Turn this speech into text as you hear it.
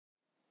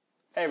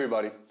Hey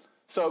everybody.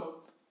 So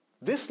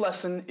this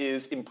lesson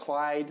is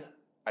implied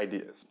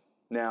ideas.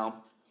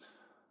 Now,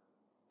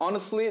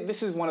 honestly,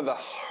 this is one of the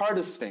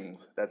hardest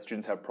things that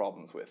students have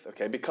problems with,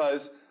 okay?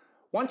 Because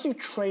once you've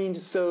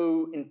trained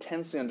so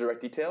intensely on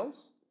direct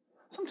details,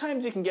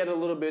 sometimes it can get a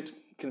little bit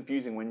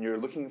confusing when you're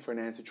looking for an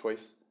answer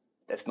choice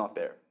that's not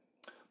there.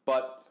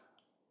 But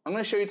I'm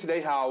going to show you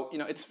today how,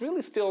 it's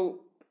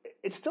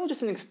still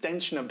just an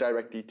extension of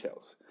direct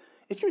details.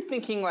 If you're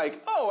thinking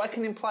like, oh, I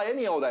can imply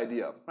any old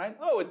idea, right?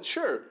 Oh, it's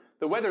sure,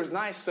 the weather's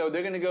nice, so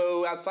they're going to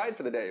go outside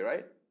for the day,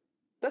 right?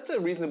 That's a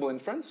reasonable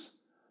inference,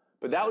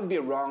 but that would be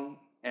a wrong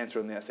answer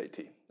in the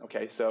SAT,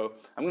 okay? So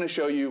I'm going to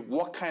show you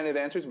what kind of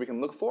answers we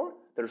can look for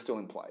that are still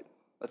implied.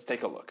 Let's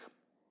take a look.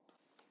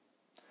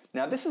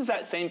 Now, this is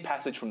that same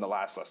passage from the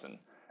last lesson.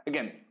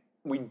 Again,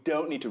 we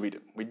don't need to read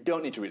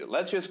it.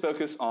 Let's just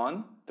focus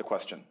on the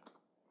question.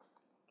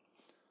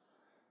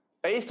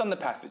 Based on the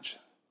passage,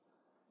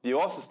 the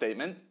author's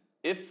statement,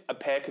 if a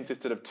pair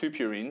consisted of two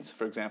purines,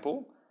 for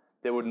example,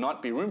 there would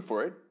not be room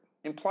for it,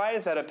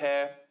 implies that a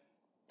pair...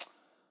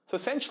 So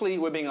essentially,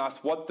 we're being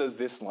asked, what does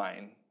this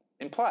line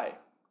imply?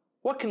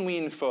 What can we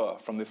infer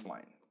from this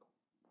line?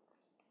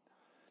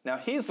 Now,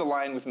 here's the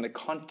line within the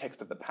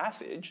context of the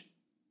passage,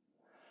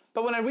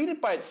 but when I read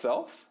it by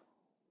itself,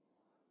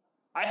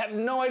 I have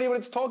no idea what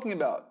it's talking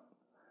about.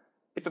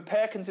 If a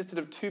pair consisted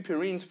of two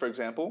purines, for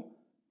example,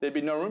 there'd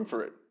be no room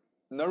for it.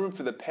 No room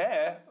for the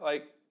pair,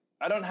 I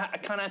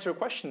can't answer a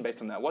question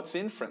based on that. What's the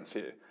inference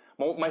here?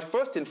 Well, my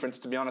first inference,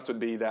 to be honest, would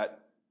be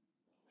that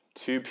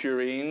two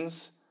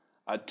purines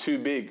are too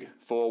big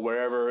for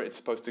wherever it's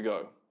supposed to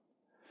go.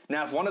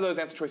 Now, if one of those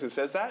answer choices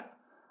says that,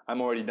 I'm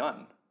already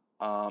done.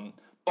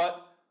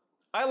 But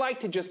I like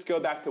to just go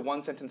back to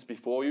one sentence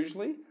before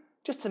usually,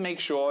 just to make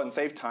sure and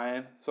save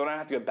time, so I don't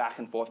have to go back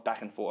and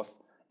forth,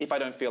 if I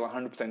don't feel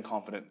 100%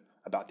 confident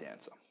about the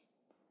answer.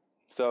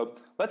 So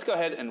let's go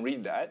ahead and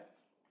read that.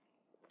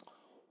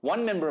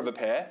 One member of a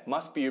pair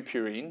must be a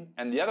purine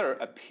and the other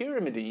a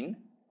pyrimidine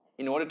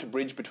in order to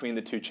bridge between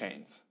the two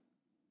chains.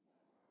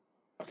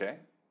 Okay?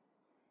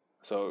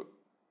 So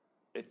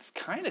it's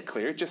kind of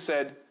clear. It just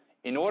said,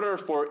 in order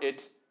for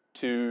it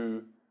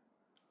to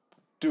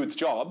do its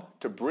job,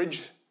 to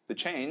bridge the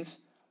chains,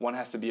 one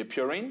has to be a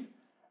purine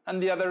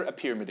and the other a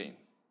pyrimidine.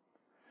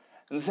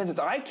 And the sentence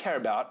I care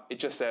about, it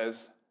just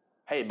says,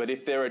 hey, but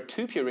if there are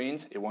two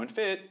purines, it won't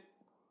fit.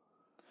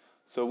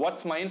 So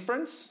what's my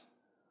inference?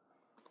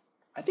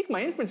 I think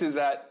my inference is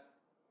that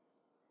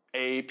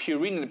a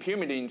purine and a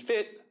pyrimidine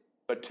fit,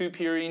 but two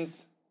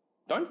purines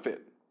don't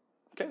fit.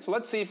 Okay, so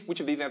let's see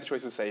which of these answer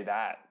choices say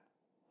that.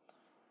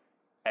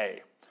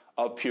 A,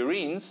 of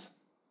purines,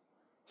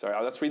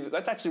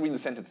 let's actually read the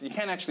sentence. You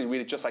can't actually read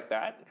it just like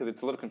that because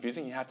it's a little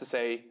confusing. You have to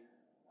say,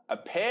 a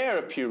pair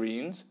of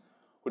purines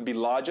would be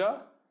larger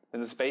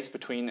than the space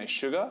between a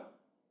sugar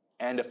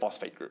and a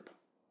phosphate group.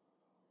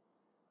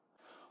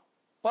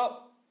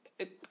 Well,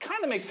 it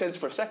kind of makes sense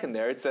for a second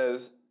there. It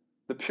says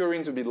the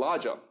purines would be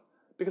larger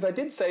because I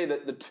did say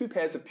that the two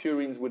pairs of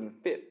purines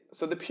wouldn't fit.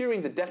 So the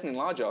purines are definitely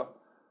larger,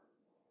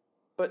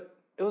 but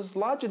it was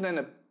larger than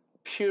a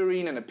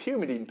purine and a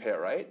pyrimidine pair,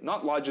 right?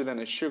 Not larger than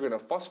a sugar and a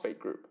phosphate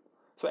group.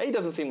 So A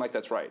doesn't seem like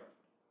that's right.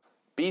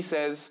 B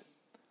says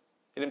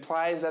it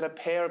implies that a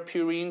pair of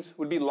purines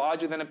would be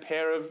larger than a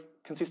pair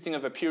consisting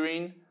of a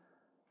purine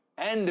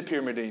and a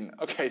pyrimidine.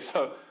 Okay,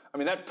 so,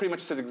 that pretty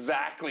much says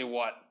exactly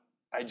what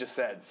I just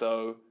said.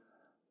 So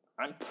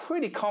I'm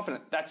pretty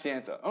confident that's the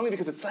answer, only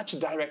because it's such a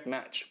direct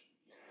match.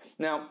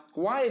 Now,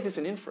 why is this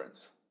an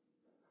inference?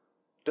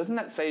 Doesn't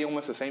that say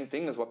almost the same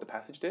thing as what the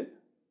passage did?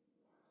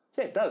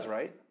 Yeah, it does,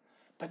 right?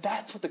 But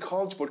that's what the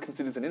College Board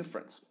considers an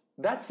inference.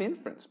 That's the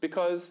inference,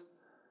 because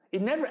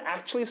it never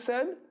actually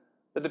said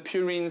that the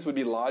purines would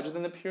be larger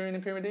than the purine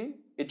and pyrimidine.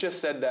 It just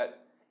said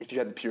that if you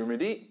had the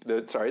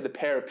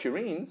pair of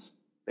purines,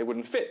 they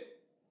wouldn't fit.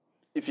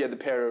 If you had the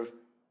pair of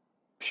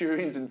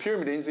purines and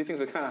pyrimidines, these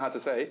things are kind of hard to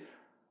say,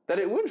 that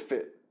it would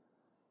fit.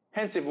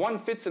 Hence, if one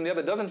fits and the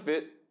other doesn't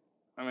fit,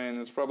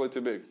 it's probably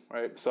too big,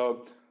 right?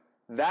 So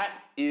that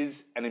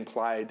is an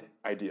implied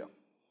idea.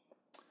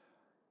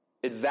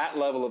 It's that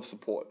level of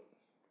support.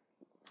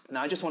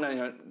 Now, I just want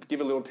to give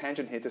a little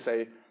tangent here to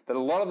say that a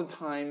lot of the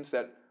times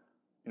that,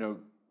 a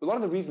lot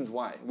of the reasons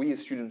why we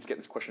as students get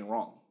this question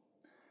wrong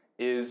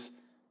is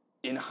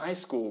in high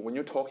school, when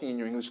you're talking in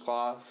your English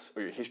class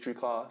or your history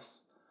class,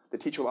 the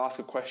teacher will ask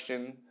a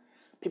question,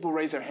 people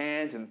raise their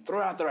hands and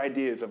throw out their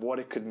ideas of what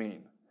it could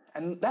mean.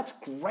 And that's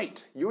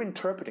great. You're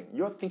interpreting.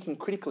 You're thinking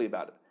critically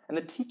about it. And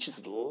the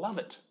teachers love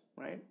it,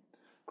 right?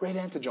 Great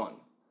answer, John.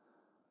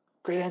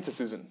 Great answer,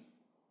 Susan.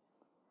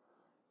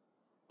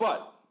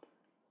 But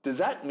does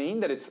that mean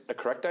that it's a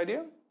correct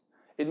idea?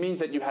 It means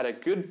that you had a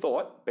good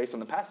thought based on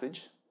the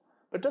passage,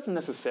 but it doesn't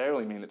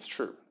necessarily mean it's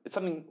true. It's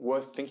something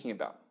worth thinking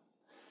about.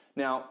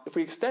 Now, if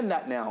we extend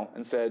that now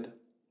and said,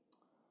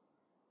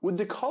 would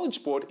the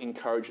College Board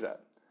encourage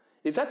that?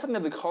 Is that something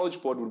that the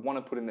College Board would want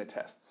to put in their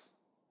tests?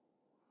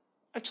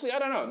 Actually, I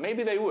don't know.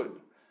 Maybe they would.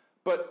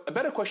 But a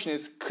better question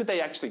is, could they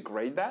actually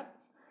grade that?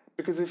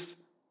 Because if,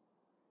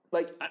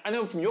 I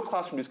know from your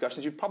classroom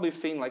discussions, you've probably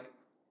seen,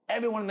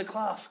 Everyone in the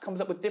class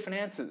comes up with different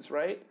answers,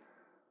 right?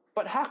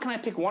 But how can I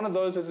pick one of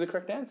those as the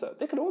correct answer?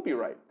 They could all be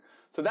right.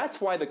 So that's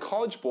why the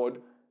College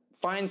Board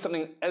finds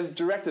something as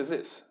direct as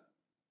this.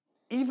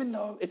 Even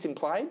though it's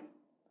implied,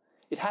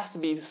 it has to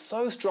be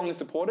so strongly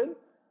supported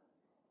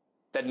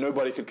that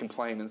nobody could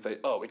complain and say,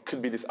 oh, it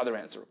could be this other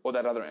answer or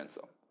that other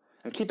answer.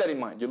 And keep that in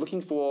mind. You're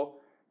looking for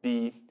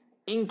the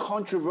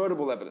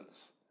incontrovertible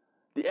evidence,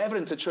 the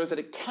evidence that shows that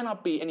it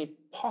cannot be any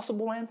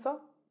possible answer,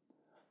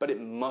 but it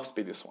must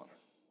be this one.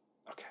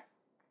 Okay,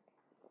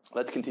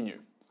 let's continue.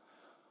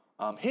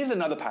 Here's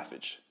another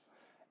passage.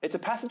 It's a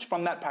passage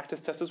from that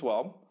practice test as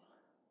well,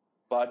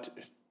 but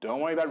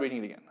don't worry about reading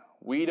it again.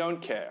 We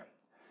don't care.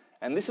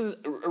 And this is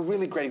a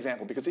really great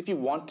example because if you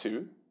want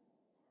to,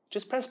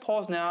 just press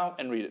pause now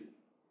and read it.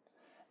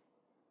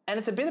 And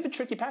it's a bit of a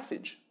tricky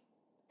passage.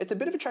 It's a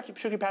bit of a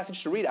tricky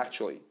passage to read,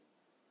 actually.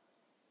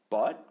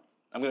 But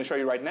I'm going to show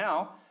you right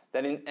now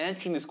that in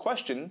answering this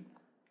question,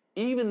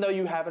 even though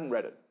you haven't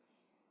read it,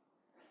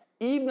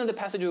 even though the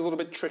passage is a little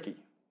bit tricky,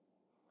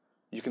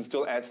 you can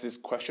still answer this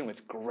question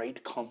with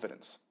great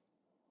confidence.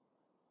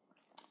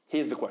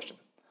 Here's the question.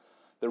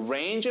 The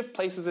range of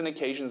places and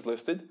occasions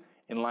listed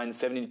in lines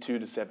 72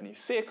 to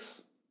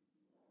 76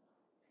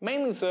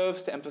 mainly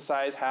serves to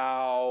emphasize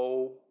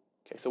how...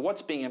 Okay, so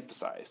what's being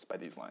emphasized by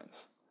these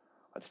lines?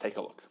 Let's take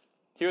a look.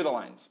 Here are the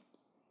lines.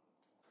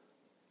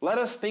 Let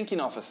us think in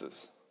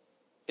offices,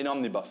 in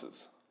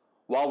omnibuses,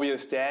 while we are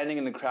standing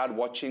in the crowd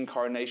watching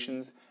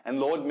coronations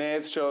and Lord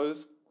Mayor's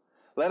shows.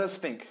 Let us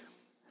think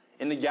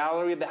in the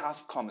gallery of the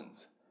House of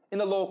Commons, in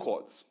the law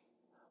courts.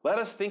 Let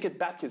us think at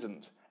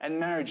baptisms and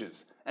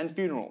marriages and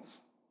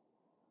funerals.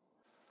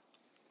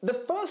 The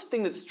first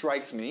thing that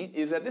strikes me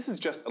is that this is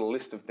just a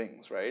list of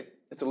things, right?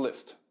 It's a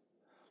list.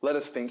 Let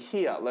us think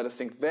here, let us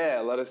think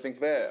there, let us think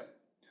there.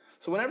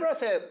 So whenever I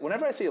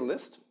see a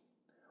list,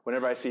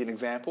 whenever I see an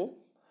example,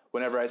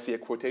 whenever I see a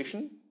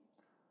quotation,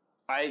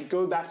 I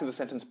go back to the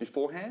sentence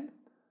beforehand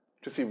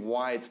to see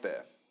why it's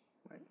there.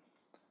 Right?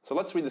 So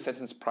let's read the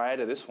sentence prior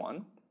to this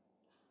one.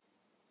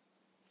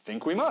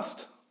 Think we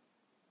must.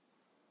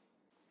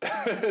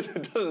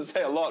 It doesn't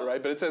say a lot,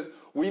 right? But it says,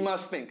 we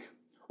must think.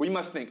 We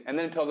must think. And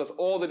then it tells us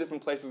all the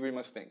different places we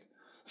must think.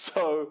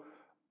 So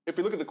if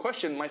we look at the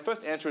question, my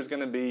first answer is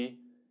going to be,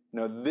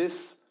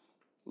 this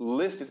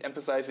list is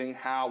emphasizing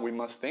how we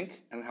must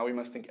think and how we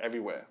must think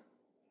everywhere.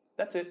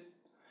 That's it.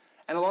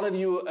 And a lot of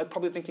you are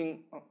probably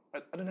thinking, oh,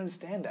 I don't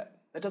understand that.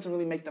 That doesn't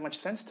really make that much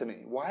sense to me.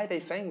 Why are they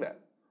saying that?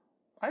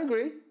 I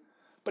agree.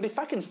 But if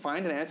I can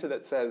find an answer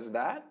that says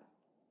that,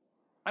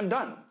 I'm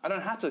done. I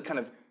don't have to kind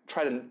of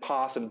try to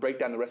parse and break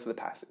down the rest of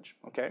the passage.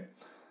 Okay?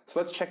 So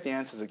let's check the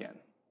answers again.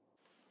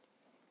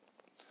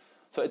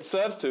 So it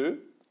serves to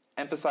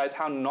emphasize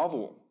how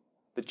novel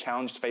the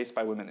challenge faced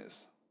by women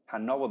is. How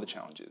novel the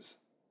challenge is.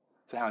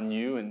 So how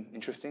new and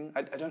interesting.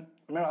 I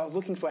was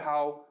looking for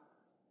how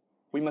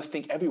we must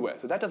think everywhere.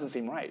 So that doesn't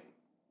seem right.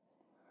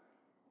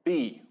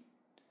 B,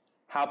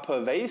 how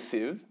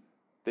pervasive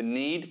the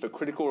need for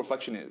critical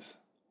reflection is.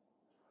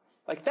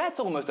 Like that's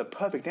almost a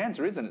perfect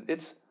answer, isn't it?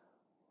 It's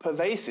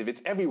pervasive,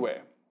 it's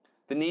everywhere.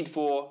 The need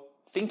for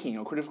thinking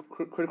or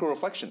critical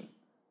reflection.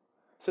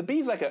 So B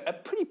is like a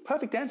pretty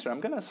perfect answer. I'm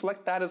going to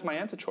select that as my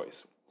answer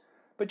choice.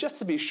 But just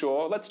to be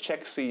sure, let's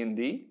check C and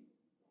D.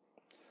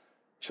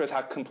 Shows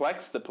how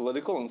complex the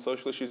political and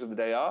social issues of the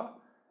day are.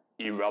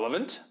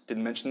 Irrelevant,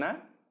 didn't mention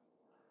that.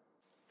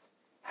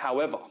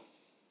 However,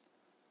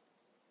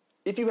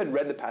 if you had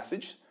read the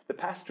passage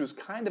was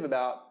kind of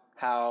about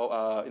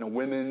how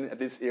women at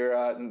this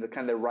era and the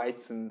kind of their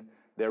rights and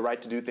their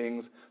right to do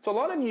things. So a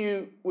lot of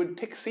you would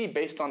pick C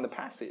based on the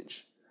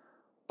passage.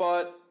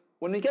 But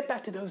when we get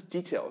back to those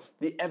details,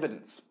 the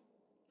evidence,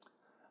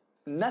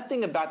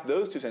 nothing about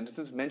those two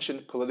sentences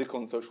mentioned political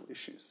and social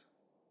issues.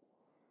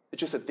 It's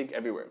just a think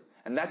everywhere.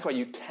 And that's why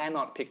you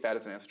cannot pick that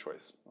as an answer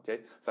choice.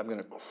 Okay? So I'm going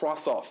to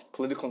cross off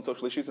political and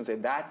social issues and say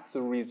that's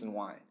the reason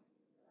why.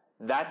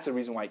 That's the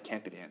reason why it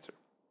can't be the answer.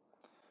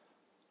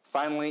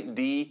 Finally,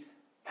 D,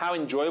 how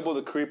enjoyable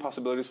the career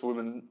possibilities for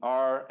women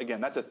are.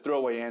 Again, that's a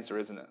throwaway answer,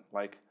 isn't it?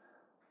 Like,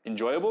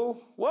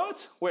 enjoyable?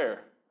 What?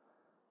 Where?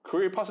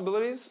 Career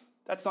possibilities?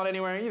 That's not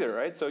anywhere either,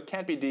 right? So it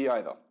can't be D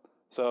either.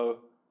 So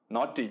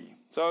not D.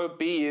 So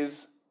B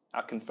is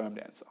our confirmed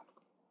answer.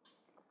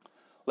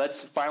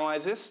 Let's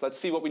finalize this. Let's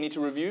see what we need to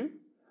review.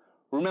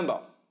 Remember,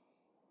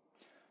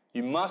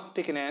 you must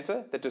pick an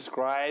answer that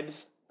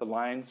describes the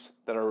lines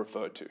that are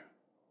referred to.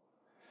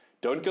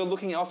 Don't go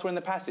looking elsewhere in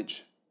the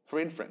passage for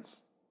inference.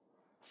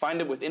 Find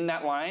it within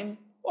that line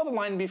or the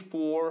line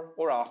before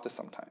or after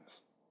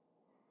sometimes.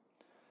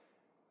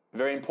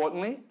 Very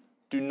importantly,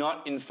 do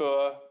not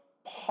infer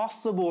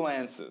possible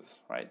answers,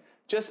 right?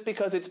 Just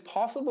because it's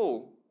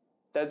possible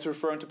that it's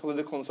referring to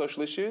political and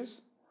social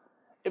issues,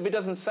 if it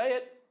doesn't say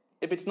it,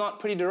 if it's not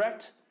pretty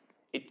direct,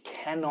 it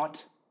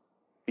cannot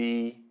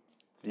be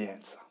the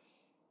answer.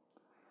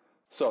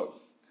 So,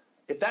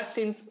 if that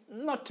seemed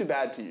not too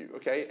bad to you,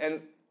 okay,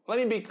 and let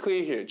me be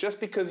clear here, just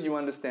because you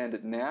understand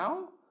it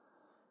now,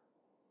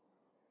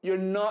 you're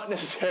not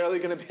necessarily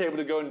going to be able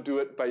to go and do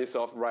it by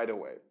yourself right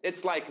away.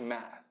 It's like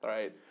math,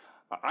 right?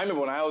 I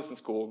remember when I was in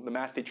school, the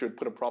math teacher would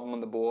put a problem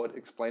on the board,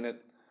 explain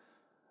it.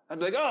 I'd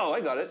be like, oh, I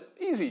got it.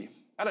 Easy.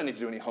 I don't need to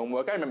do any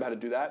homework. I remember how to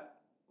do that.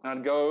 And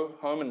I'd go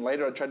home and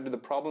later I'd try to do the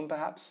problem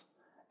perhaps,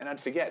 and I'd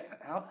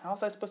forget. How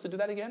was I supposed to do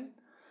that again?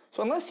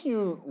 So unless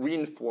you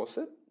reinforce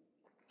it,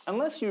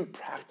 unless you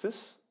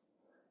practice,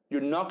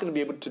 you're not going to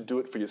be able to do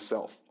it for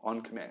yourself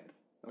on command.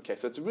 Okay,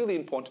 so it's really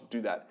important to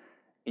do that,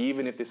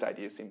 even if this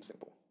idea seems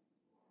simple.